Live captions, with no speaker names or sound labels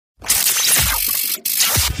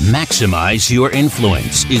Maximize Your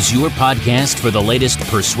Influence is your podcast for the latest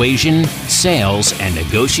persuasion, sales, and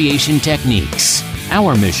negotiation techniques.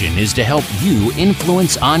 Our mission is to help you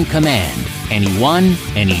influence on command, anyone,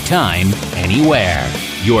 anytime, anywhere.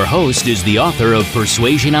 Your host is the author of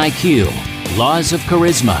Persuasion IQ, Laws of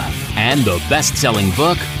Charisma, and the best-selling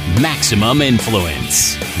book, Maximum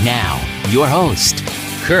Influence. Now, your host,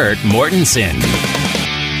 Kurt Mortensen.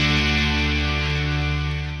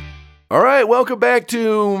 All right, welcome back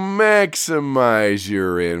to Maximize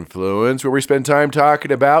Your Influence, where we spend time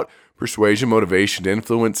talking about persuasion, motivation,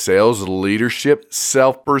 influence, sales, leadership,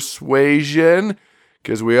 self-persuasion,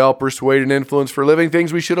 because we all persuade and influence for a living,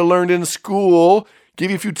 things we should have learned in school.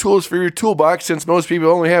 Give you a few tools for your toolbox, since most people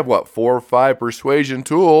only have, 4 or 5 persuasion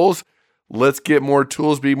tools. Let's get more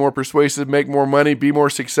tools, be more persuasive, make more money, be more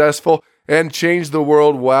successful, and change the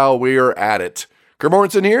world while we are at it. Kurt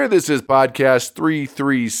Mortensen here. This is podcast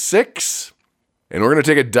 336, and we're going to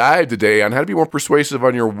take a dive today on how to be more persuasive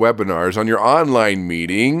on your webinars, on your online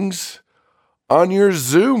meetings, on your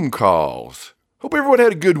Zoom calls. Hope everyone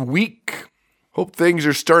had a good week. Hope things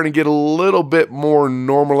are starting to get a little bit more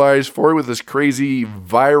normalized for you with this crazy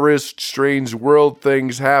virus, strange world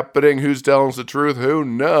things happening. Who's telling us the truth? Who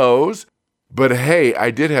knows? But hey,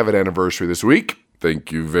 I did have an anniversary this week.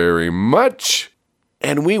 Thank you very much.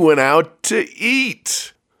 And we went out to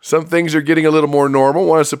eat. Some things are getting a little more normal.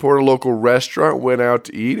 Want to support a local restaurant, went out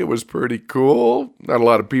to eat. It was pretty cool. Not a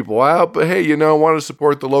lot of people out, but hey, want to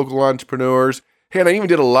support the local entrepreneurs. Hey, and I even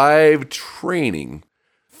did a live training.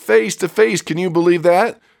 Face-to-face, can you believe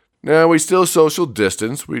that? Now, we still social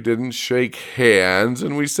distance. We didn't shake hands,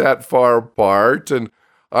 and we sat far apart, and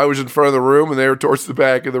I was in front of the room, and they were towards the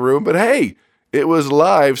back of the room. But hey, it was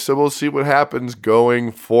live, so we'll see what happens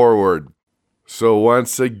going forward. So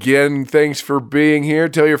once again, thanks for being here.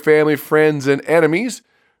 Tell your family, friends, and enemies.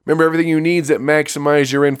 Remember, everything you need is at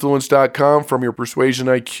MaximizeYourInfluence.com from your Persuasion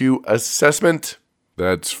IQ assessment.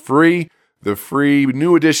 That's free. The free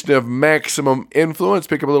new edition of Maximum Influence.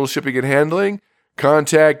 Pick up a little shipping and handling.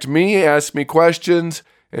 Contact me, ask me questions,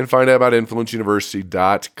 and find out about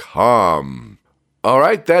InfluenceUniversity.com. All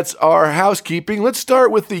right, that's our housekeeping. Let's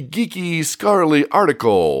start with the geeky, scholarly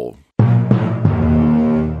article.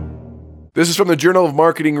 This is from the Journal of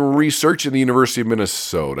Marketing Research in the University of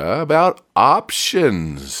Minnesota about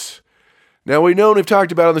options. Now, we know, and we've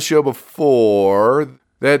talked about on the show before,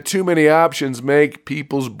 that too many options make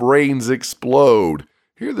people's brains explode.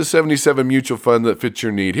 Here are the 77 mutual funds that fit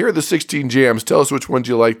your need. Here are the 16 jams. Tell us which ones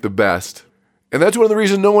you like the best. And that's one of the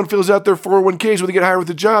reasons no one fills out their 401ks when they get hired with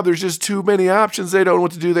a job. There's just too many options. They don't know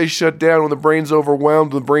what to do. They shut down when the brain's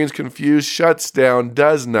overwhelmed, when the brain's confused, shuts down,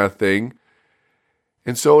 does nothing.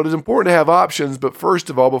 And so it is important to have options, but first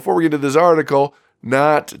of all, before we get into this article,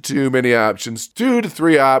 not too many options. 2 to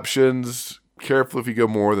 3 options. Careful if you go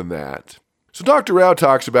more than that. So Dr. Rao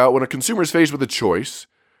talks about when a consumer is faced with a choice,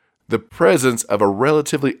 the presence of a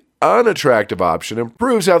relatively unattractive option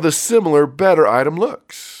improves how the similar, better item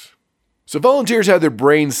looks. So volunteers had their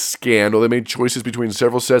brains scanned while they made choices between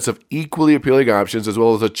several sets of equally appealing options, as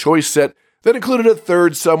well as a choice set that included a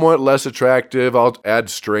third, somewhat less attractive, I'll add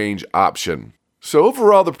strange option. So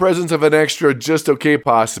overall, the presence of an extra just okay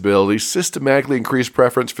possibility systematically increased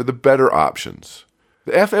preference for the better options.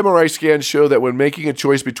 The fMRI scans show that when making a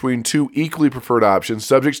choice between 2 equally preferred options,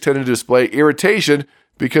 subjects tended to display irritation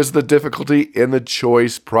because of the difficulty in the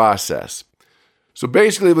choice process. So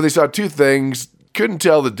basically, when they saw 2 things, couldn't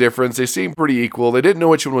tell the difference. They seemed pretty equal. They didn't know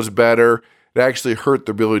which one was better. It actually hurt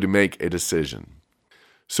their ability to make a decision.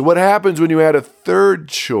 So what happens when you add a third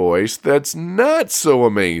choice that's not so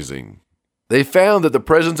amazing? They found that the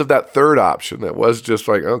presence of that third option that was just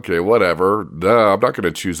like, okay, whatever, I'm not going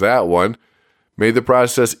to choose that one, made the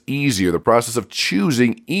process easier, the process of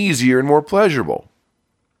choosing easier and more pleasurable.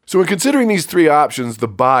 So when considering these 3 options, the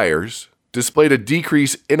buyers displayed a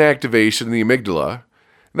decrease in activation in the amygdala.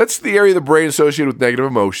 That's the area of the brain associated with negative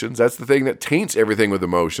emotions. That's the thing that taints everything with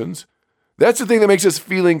emotions. That's the thing that makes us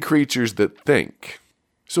feeling creatures that think.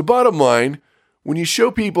 So bottom line, when you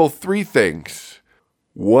show people 3 things,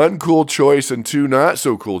 1 cool choice and 2 not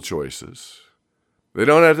so cool choices, they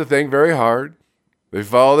don't have to think very hard. They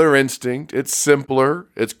follow their instinct. It's simpler,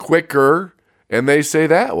 it's quicker, and they say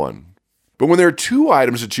that one. But when there are 2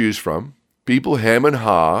 items to choose from, people hem and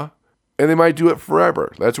haw, and they might do it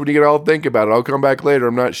forever. That's when you get all think about it. I'll come back later,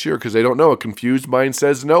 I'm not sure, because they don't know. A confused mind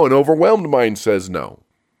says no, an overwhelmed mind says no.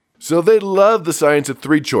 So they love the science of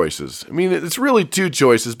 3 choices. I mean, it's really 2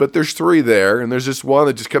 choices, but there's 3 there, and there's just one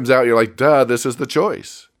that just comes out, and you're like, duh, this is the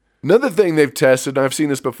choice. Another thing they've tested, and I've seen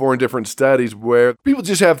this before in different studies, where people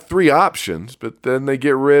just have 3 options, but then they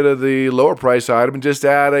get rid of the lower price item and just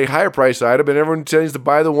add a higher price item, and everyone tends to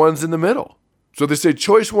buy the ones in the middle. So they say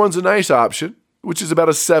choice 1's a nice option, which is about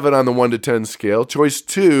a 7 on the 1 to 10 scale. Choice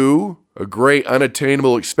 2, a great,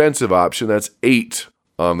 unattainable, expensive option. That's 8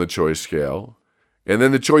 on the choice scale. And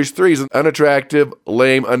then the choice 3 is an unattractive,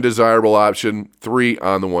 lame, undesirable option, 3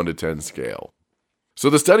 on the 1 to 10 scale. So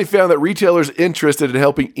the study found that retailers interested in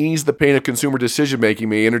helping ease the pain of consumer decision-making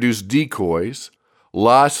may introduce decoys,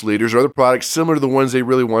 loss leaders, or other products similar to the ones they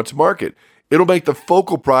really want to market. It'll make the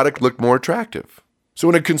focal product look more attractive. So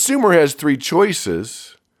when a consumer has 3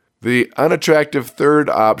 choices, the unattractive third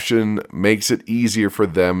option makes it easier for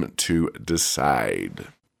them to decide.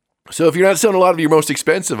 So if you're not selling a lot of your most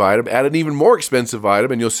expensive item, add an even more expensive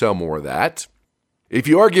item and you'll sell more of that. If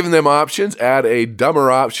you are giving them options, add a dumber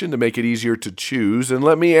option to make it easier to choose. And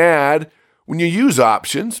let me add, when you use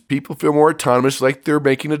options, people feel more autonomous, like they're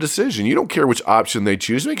making a decision. You don't care which option they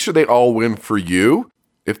choose. Make sure they all win for you.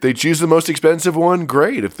 If they choose the most expensive one,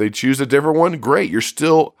 great. If they choose a different one, great. You're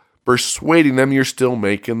still persuading them. You're still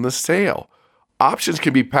making the sale. Options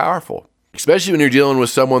can be powerful, especially when you're dealing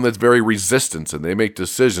with someone that's very resistant and they make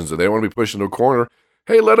decisions and they don't want to be pushed into a corner.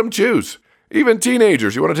 Hey, let them choose. Even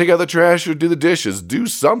teenagers, you want to take out the trash or do the dishes, do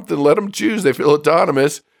something, let them choose. They feel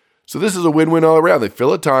autonomous. So this is a win-win all around. They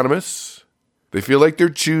feel autonomous. They feel like they're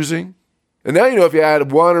choosing. And now you know if you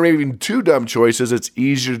add 1 or maybe even 2 dumb choices, it's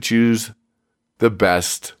easier to choose the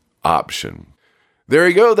best option. There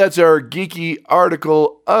you go. That's our geeky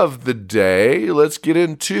article of the day. Let's get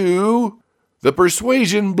into the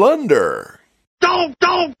persuasion blunder. Don't.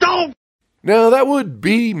 Now that would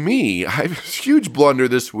be me. I have a huge blunder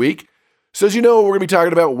this week. So as you know, we're going to be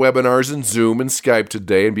talking about webinars and Zoom and Skype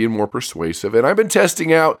today and being more persuasive. And I've been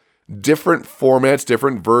testing out different formats,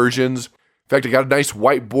 different versions. In fact, I got a nice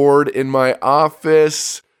whiteboard in my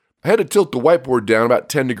office. I had to tilt the whiteboard down about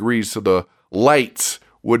 10 degrees so the lights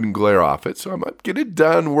wouldn't glare off it. So I'm going to get it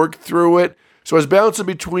done, work through it. So I was bouncing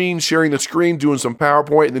between sharing the screen, doing some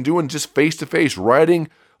PowerPoint, and then doing just face-to-face writing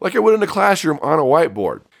like I would in a classroom on a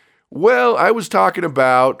whiteboard. Well, I was talking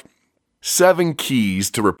about 7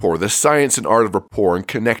 keys to rapport, the science and art of rapport and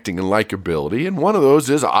connecting and likability. And one of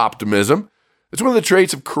those is optimism. It's one of the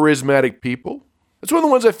traits of charismatic people. It's one of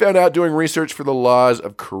the ones I found out doing research for the laws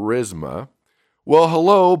of charisma. Well,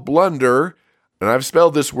 hello, blunder. And I've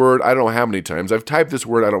spelled this word I don't know how many times. I've typed this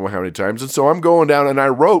word I don't know how many times. And so I'm going down and I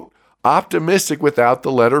wrote optimistic without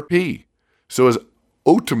the letter P. So it's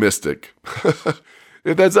optimistic.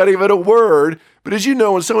 If that's not even a word. But as you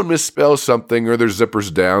know, when someone misspells something or their zipper's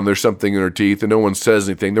down, there's something in their teeth and no one says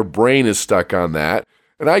anything, their brain is stuck on that.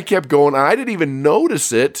 And I kept going. I didn't even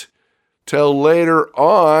notice it till later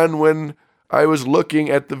on when I was looking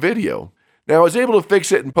at the video. Now, I was able to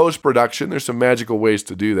fix it in post-production. There's some magical ways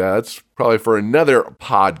to do that. That's probably for another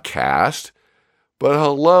podcast. But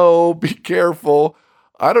hello, be careful.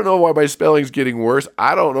 I don't know why my spelling's getting worse.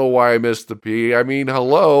 I don't know why I missed the P. I mean,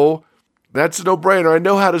 hello. That's a no-brainer. I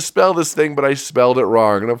know how to spell this thing, but I spelled it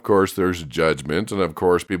wrong. And of course, there's judgment. And of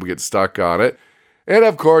course, people get stuck on it. And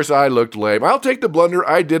of course, I looked lame. I'll take the blunder.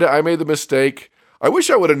 I did it. I made the mistake. I wish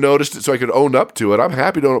I would have noticed it so I could own up to it. I'm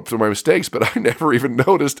happy to own up to my mistakes, but I never even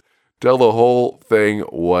noticed till the whole thing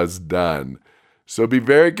was done. So be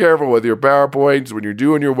very careful with your PowerPoints, when you're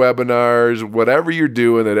doing your webinars, whatever you're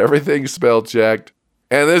doing, that everything's spell checked.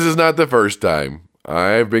 And this is not the first time.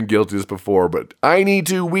 I've been guilty of this before, but we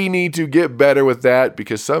need to get better with that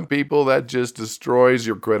because some people, that just destroys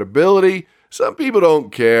your credibility. Some people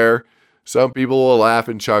don't care. Some people will laugh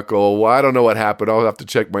and chuckle. Well, I don't know what happened. I'll have to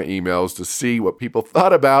check my emails to see what people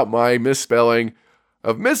thought about my misspelling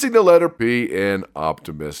of missing the letter P in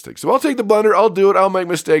optimistic. So I'll take the blunder. I'll do it. I'll make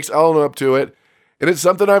mistakes. I'll own up to it. And it's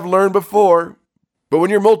something I've learned before. But when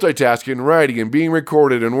you're multitasking, writing, and being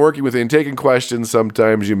recorded, and working with it, and taking questions,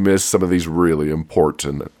 sometimes you miss some of these really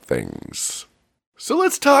important things. So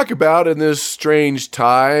let's talk about, in this strange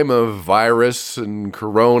time of virus and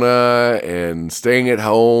corona and staying at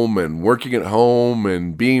home and working at home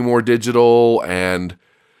and being more digital and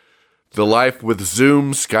the life with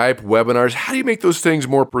Zoom, Skype, webinars, how do you make those things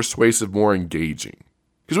more persuasive, more engaging?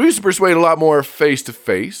 Because we used to persuade a lot more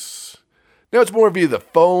face-to-face. Now it's more via the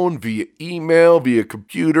phone, via email, via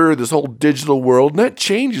computer, this whole digital world, and that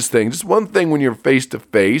changes things. It's one thing when you're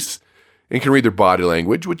face-to-face and can read their body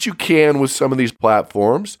language, which you can with some of these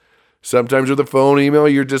platforms. Sometimes with the phone, email,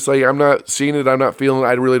 you're just like, I'm not seeing it, I'm not feeling it,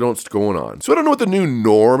 I really don't know what's going on. So I don't know what the new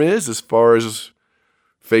norm is as far as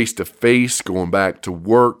face-to-face, going back to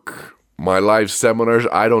work, my live seminars,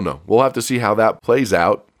 I don't know. We'll have to see how that plays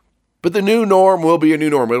out. But the new norm will be a new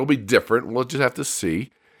norm. It'll be different. We'll just have to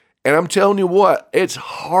see. And I'm telling you what, it's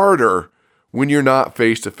harder when you're not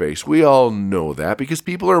face-to-face. We all know that because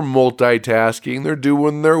people are multitasking. They're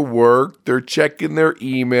doing their work. They're checking their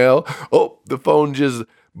email. Oh, the phone just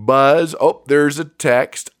buzzed. Oh, there's a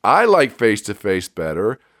text. I like face-to-face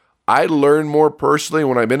better. I learn more personally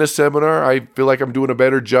when I'm in a seminar. I feel like I'm doing a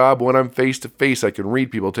better job when I'm face-to-face. I can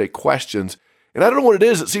read people, take questions. And I don't know what it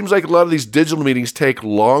is. It seems like a lot of these digital meetings take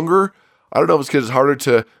longer. I don't know if it's because it's harder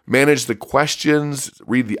to manage the questions,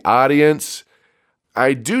 read the audience.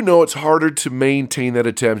 I do know it's harder to maintain that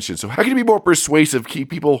attention. So how can you be more persuasive, keep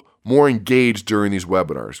people more engaged during these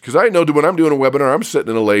webinars? Because I know when I'm doing a webinar, I'm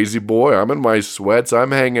sitting in a lazy boy. I'm in my sweats.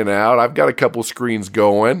 I'm hanging out. I've got a couple screens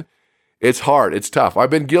going. It's hard. It's tough.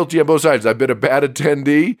 I've been guilty on both sides. I've been a bad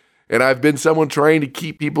attendee, and I've been someone trying to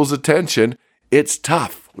keep people's attention. It's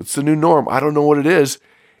tough. It's the new norm. I don't know what it is.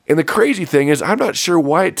 And the crazy thing is, I'm not sure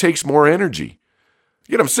why it takes more energy.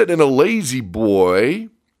 Yet I'm sitting in a lazy boy,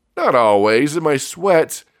 not always, in my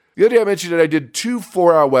sweats. The other day I mentioned that I did 2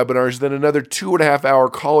 4-hour webinars, then another 2.5-hour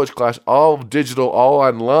college class, all digital, all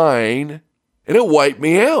online, and it wiped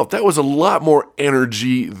me out. That was a lot more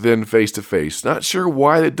energy than face-to-face. Not sure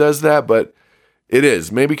why it does that, but it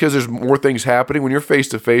is. Maybe because there's more things happening. When you're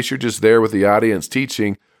face-to-face, you're just there with the audience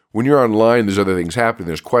teaching. When you're online, there's other things happening.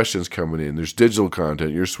 There's questions coming in. There's digital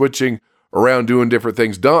content. You're switching around doing different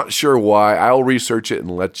things. Not sure why. I'll research it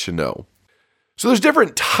and let you know. So there's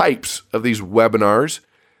different types of these webinars.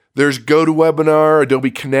 There's GoToWebinar,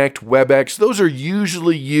 Adobe Connect, WebEx. Those are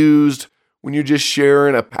usually used when you're just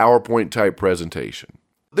sharing a PowerPoint type presentation.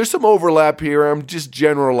 There's some overlap here. I'm just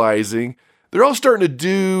generalizing. They're all starting to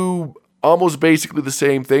do almost basically the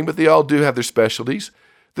same thing, but they all do have their specialties.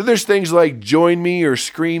 Then there's things like Join Me or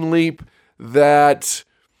ScreenLeap that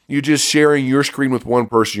you're just sharing your screen with one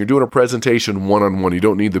person. You're doing a presentation one-on-one. You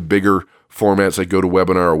don't need the bigger formats like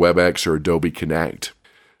GoToWebinar or WebEx or Adobe Connect.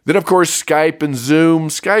 Then, of course, Skype and Zoom.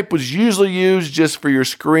 Skype was usually used just for your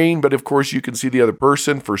screen, but of course you can see the other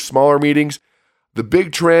person for smaller meetings. The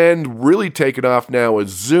big trend really taken off now is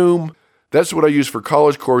Zoom. That's what I use for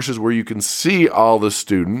college courses where you can see all the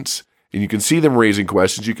students and you can see them raising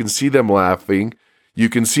questions. You can see them laughing. You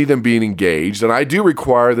can see them being engaged, and I do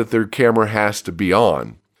require that their camera has to be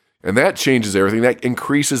on. And that changes everything. That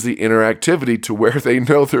increases the interactivity to where they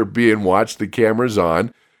know they're being watched, the camera's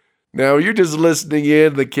on. Now, you're just listening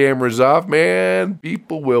in, the camera's off. Man,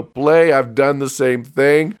 people will play. I've done the same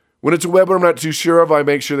thing. When it's a webinar I'm not too sure of, I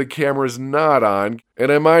make sure the camera's not on. And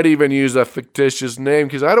I might even use a fictitious name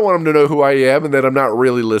because I don't want them to know who I am and that I'm not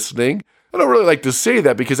really listening. I don't really like to say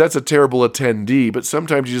that because that's a terrible attendee, but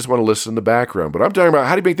sometimes you just want to listen in the background. But I'm talking about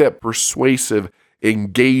how do you make that persuasive,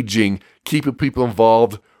 engaging, keeping people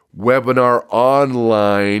involved webinar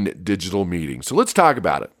online digital meeting. So let's talk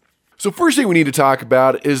about it. So first thing we need to talk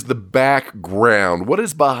about is the background. What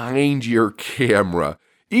is behind your camera?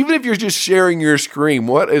 Even if you're just sharing your screen,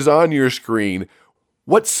 what is on your screen?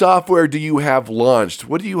 What software do you have launched?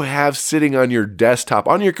 What do you have sitting on your desktop,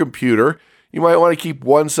 on your computer? You might want to keep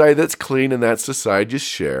one side that's clean and that's the side you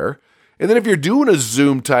share. And then if you're doing a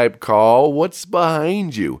Zoom type call, what's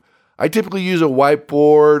behind you? I typically use a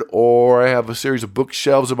whiteboard or I have a series of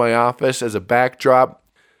bookshelves in my office as a backdrop.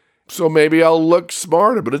 So maybe I'll look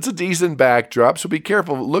smarter, but it's a decent backdrop. So be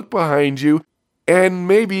careful, look behind you and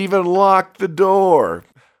maybe even lock the door.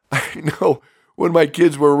 I know when my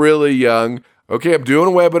kids were really young, okay, I'm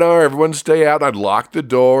doing a webinar, everyone stay out. I'd lock the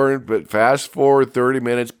door, but fast forward 30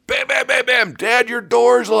 minutes, bam, bam, bam, bam, Dad, your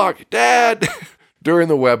door's locked, Dad, during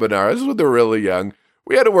the webinar. This is when they're really young.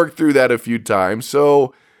 We had to work through that a few times.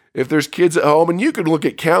 So if there's kids at home, and you can look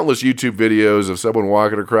at countless YouTube videos of someone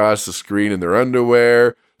walking across the screen in their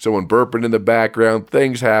underwear, someone burping in the background,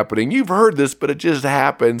 things happening. You've heard this, but it just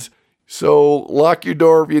happens. So lock your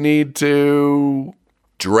door if you need to,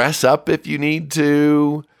 dress up if you need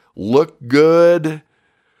to, look good,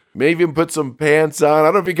 maybe even put some pants on. I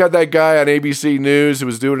don't know if you got that guy on ABC News who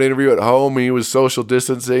was doing an interview at home and he was social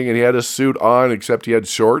distancing and he had a suit on except he had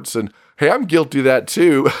shorts. And hey, I'm guilty of that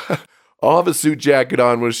too. I'll have a suit jacket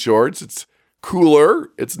on with shorts. It's cooler.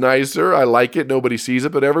 It's nicer. I like it. Nobody sees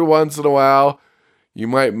it. But every once in a while, you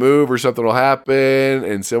might move or something will happen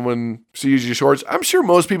and someone sees your shorts. I'm sure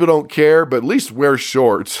most people don't care, but at least wear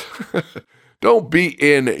shorts. Don't be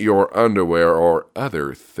in your underwear or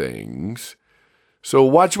other things. So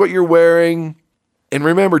watch what you're wearing. And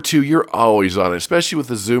remember, too, you're always on it, especially with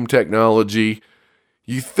the Zoom technology.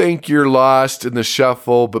 You think you're lost in the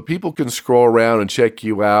shuffle, but people can scroll around and check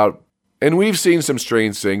you out. And we've seen some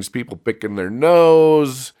strange things, people picking their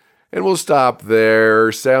nose, and we'll stop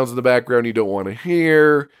there. Sounds in the background you don't want to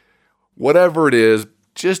hear. Whatever it is,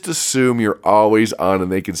 just assume you're always on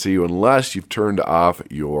and they can see you unless you've turned off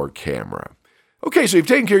your camera. Okay, so you've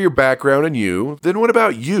taken care of your background and you. Then what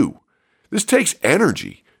about you? This takes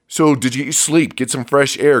energy. So did you sleep, get some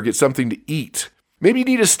fresh air, get something to eat? Maybe you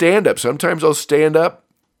need a stand-up. Sometimes I'll stand up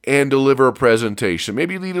and deliver a presentation.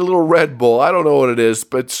 Maybe you need a little Red Bull. I don't know what it is,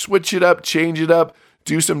 but switch it up, change it up,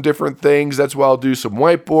 do some different things. That's why I'll do some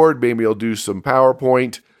whiteboard. Maybe I'll do some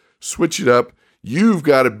PowerPoint. Switch it up. You've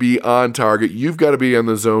got to be on target. You've got to be in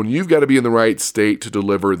the zone. You've got to be in the right state to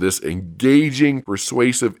deliver this engaging,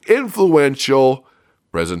 persuasive, influential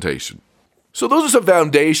presentation. So those are some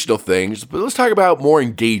foundational things, but let's talk about more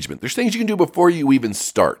engagement. There's things you can do before you even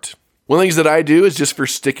start. One of the things that I do is just for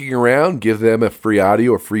sticking around, give them a free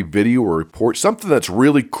audio, a free video, or report, something that's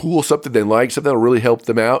really cool, something they like, something that'll really help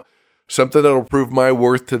them out, something that'll prove my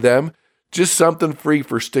worth to them, just something free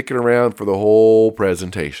for sticking around for the whole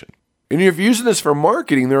presentation. And if you're using this for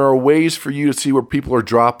marketing, there are ways for you to see where people are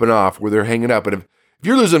dropping off, where they're hanging up. And if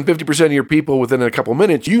you're losing 50% of your people within a couple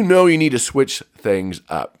minutes, you know you need to switch things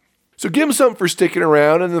up. So give them something for sticking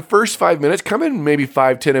around. And in the first 5 minutes, come in maybe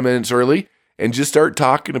 5-10 minutes early and just start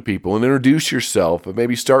talking to people and introduce yourself. And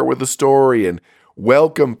maybe start with a story and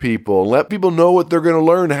welcome people and let people know what they're going to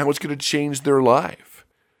learn, how it's going to change their life.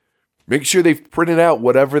 Make sure they've printed out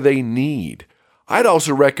whatever they need. I'd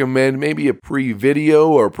also recommend maybe a pre-video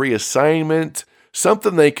or a pre-assignment,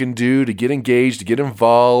 something they can do to get engaged, to get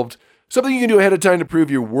involved, something you can do ahead of time to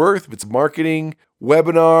prove your worth. If it's marketing,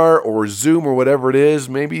 webinar, or Zoom, or whatever it is,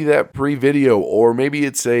 maybe that pre-video, or maybe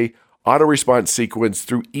it's a auto-response sequence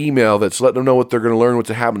through email that's letting them know what they're going to learn, what's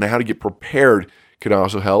happening, how to get prepared can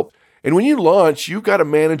also help. And when you launch, you've got to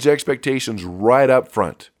manage expectations right up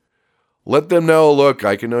front. Let them know, look,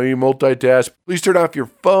 I can know you multitask. Please turn off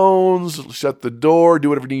your phones, shut the door, do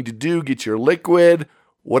whatever you need to do, get your liquid,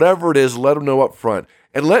 whatever it is, let them know up front.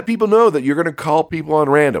 And let people know that you're going to call people on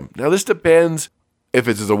random. Now, this depends. If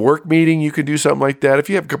it's a work meeting, you can do something like that. If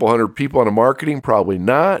you have a couple hundred people on a marketing, probably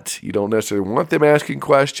not. You don't necessarily want them asking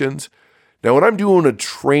questions. Now, when I'm doing a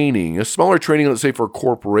training, a smaller training, let's say for a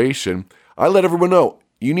corporation, I let everyone know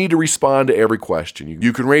you need to respond to every question.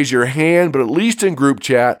 You can raise your hand, but at least in group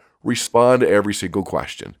chat, respond to every single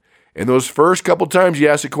question. And those first couple times you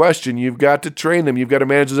ask a question, you've got to train them. You've got to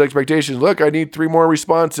manage those expectations. Look, I need 3 more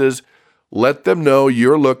responses. Let them know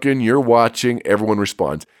you're looking, you're watching, everyone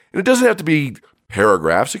responds. And it doesn't have to be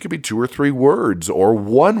paragraphs. It could be 2 or 3 words or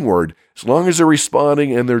 1 word. As long as they're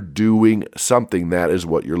responding and they're doing something, that is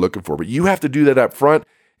what you're looking for. But you have to do that up front.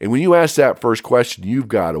 And when you ask that first question, you've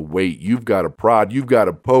got to wait. You've got to prod. You've got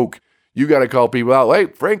to poke. You got to call people out. Hey,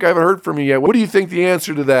 Frank, I haven't heard from you yet. What do you think the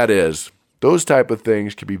answer to that is? Those type of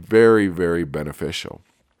things can be very, very beneficial.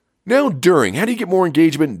 Now, how do you get more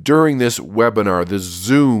engagement during this webinar, this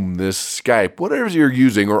Zoom, this Skype, whatever you're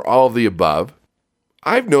using, or all of the above?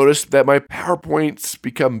 I've noticed that my PowerPoints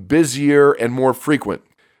become busier and more frequent.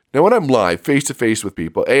 Now, when I'm live, face-to-face with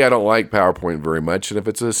people, I don't like PowerPoint very much, and if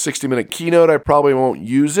it's a 60-minute keynote, I probably won't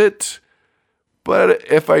use it. But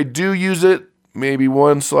if I do use it, maybe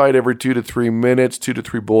 1 slide every 2 to 3 minutes, 2 to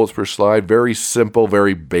 3 bullets per slide. Very simple,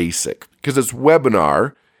 very basic. Because it's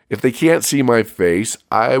webinar, if they can't see my face,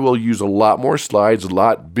 I will use a lot more slides, a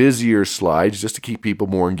lot busier slides, just to keep people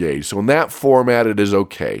more engaged. So in that format, it is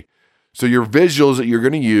okay. So your visuals that you're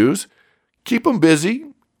going to use, keep them busy.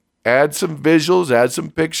 Add some visuals, add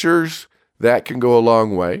some pictures. That can go a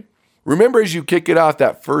long way. Remember, as you kick it off,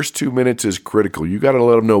 that first 2 minutes is critical. You got to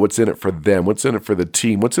let them know what's in it for them, what's in it for the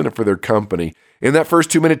team, what's in it for their company. In that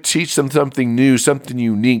first 2 minutes, teach them something new, something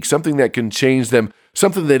unique, something that can change them,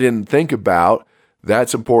 something they didn't think about.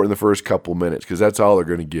 That's important in the first couple minutes because that's all they're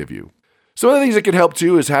going to give you. Some of the things that can help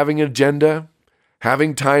too is having an agenda,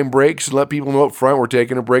 having time breaks, and let people know up front we're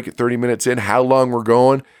taking a break at 30 minutes in, how long we're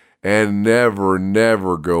going, and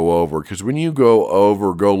never go over. Because when you go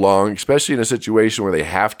over, go long, especially in a situation where they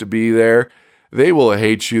have to be there, they will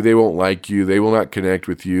hate you, they won't like you, they will not connect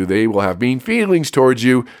with you, they will have mean feelings towards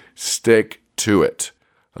you. Stick to it.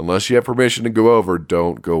 Unless you have permission to go over,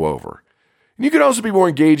 don't go over. And you can also be more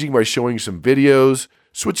engaging by showing some videos,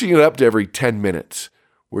 switching it up to every 10 minutes,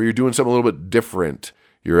 where you're doing something a little bit different.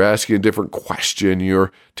 You're asking a different question.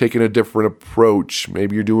 You're taking a different approach.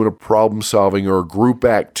 Maybe you're doing a problem solving or a group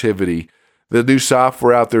activity. The new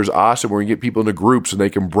software out there is awesome where you get people into groups and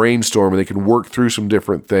they can brainstorm and they can work through some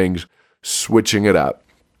different things, switching it up.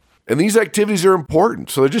 And these activities are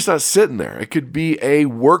important, so they're just not sitting there. It could be a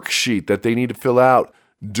worksheet that they need to fill out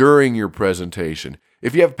during your presentation.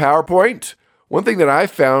 If you have PowerPoint, one thing that I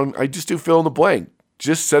found, I just do fill in the blank.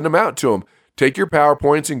 Just send them out to them. Take your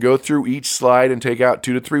PowerPoints and go through each slide and take out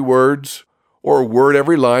 2 to 3 words or a word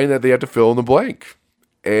every line that they have to fill in the blank.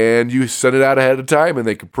 and you send it out ahead of time and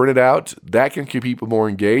they can print it out. That can keep people more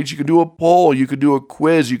engaged. You can do a poll, you can do a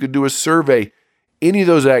quiz, you can do a survey. Any of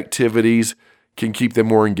those activities can keep them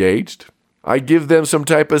more engaged. I give them some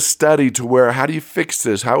type of study to where, how do you fix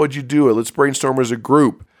this? How would you do it? Let's brainstorm as a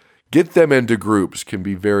group. Get them into groups can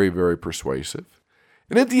be very, very persuasive.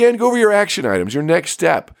 And at the end, go over your action items, your next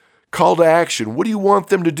step. Call to action. What do you want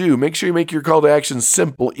them to do? Make sure you make your call to action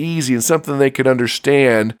simple, easy, and something they can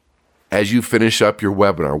understand as you finish up your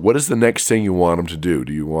webinar. What is the next thing you want them to do?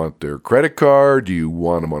 Do you want their credit card? Do you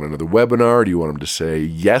want them on another webinar? Do you want them to say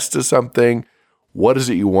yes to something? What is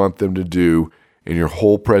it you want them to do? And your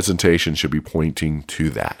whole presentation should be pointing to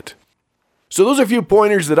that. So those are a few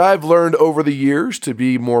pointers that I've learned over the years to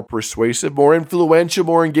be more persuasive, more influential,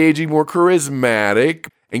 more engaging, more charismatic,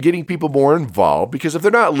 and getting people more involved. Because if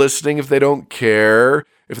they're not listening, if they don't care,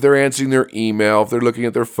 if they're answering their email, if they're looking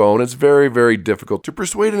at their phone, it's very, very difficult to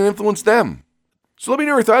persuade and influence them. So let me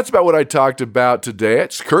know your thoughts about what I talked about today.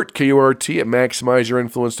 It's Kurt, K-U-R-T, at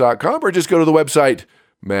MaximizeYourInfluence.com, or just go to the website,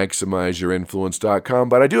 MaximizeYourInfluence.com.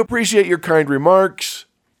 But I do appreciate your kind remarks.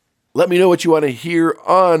 Let me know what you want to hear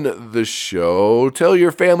on the show. Tell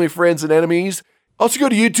your family, friends, and enemies. Also go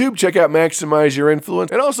to YouTube, check out Maximize Your Influence,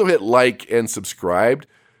 and also hit like and subscribe.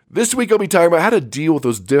 This week I'll be talking about how to deal with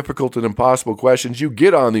those difficult and impossible questions you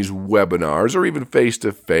get on these webinars or even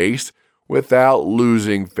face-to-face without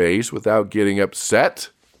losing face, without getting upset,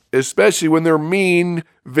 especially when they're mean,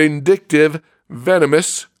 vindictive,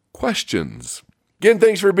 venomous questions. Again,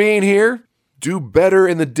 thanks for being here. Do better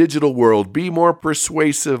in the digital world. Be more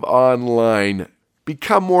persuasive online.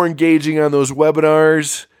 Become more engaging on those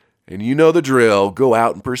webinars. And you know the drill. Go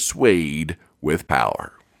out and persuade with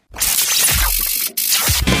power.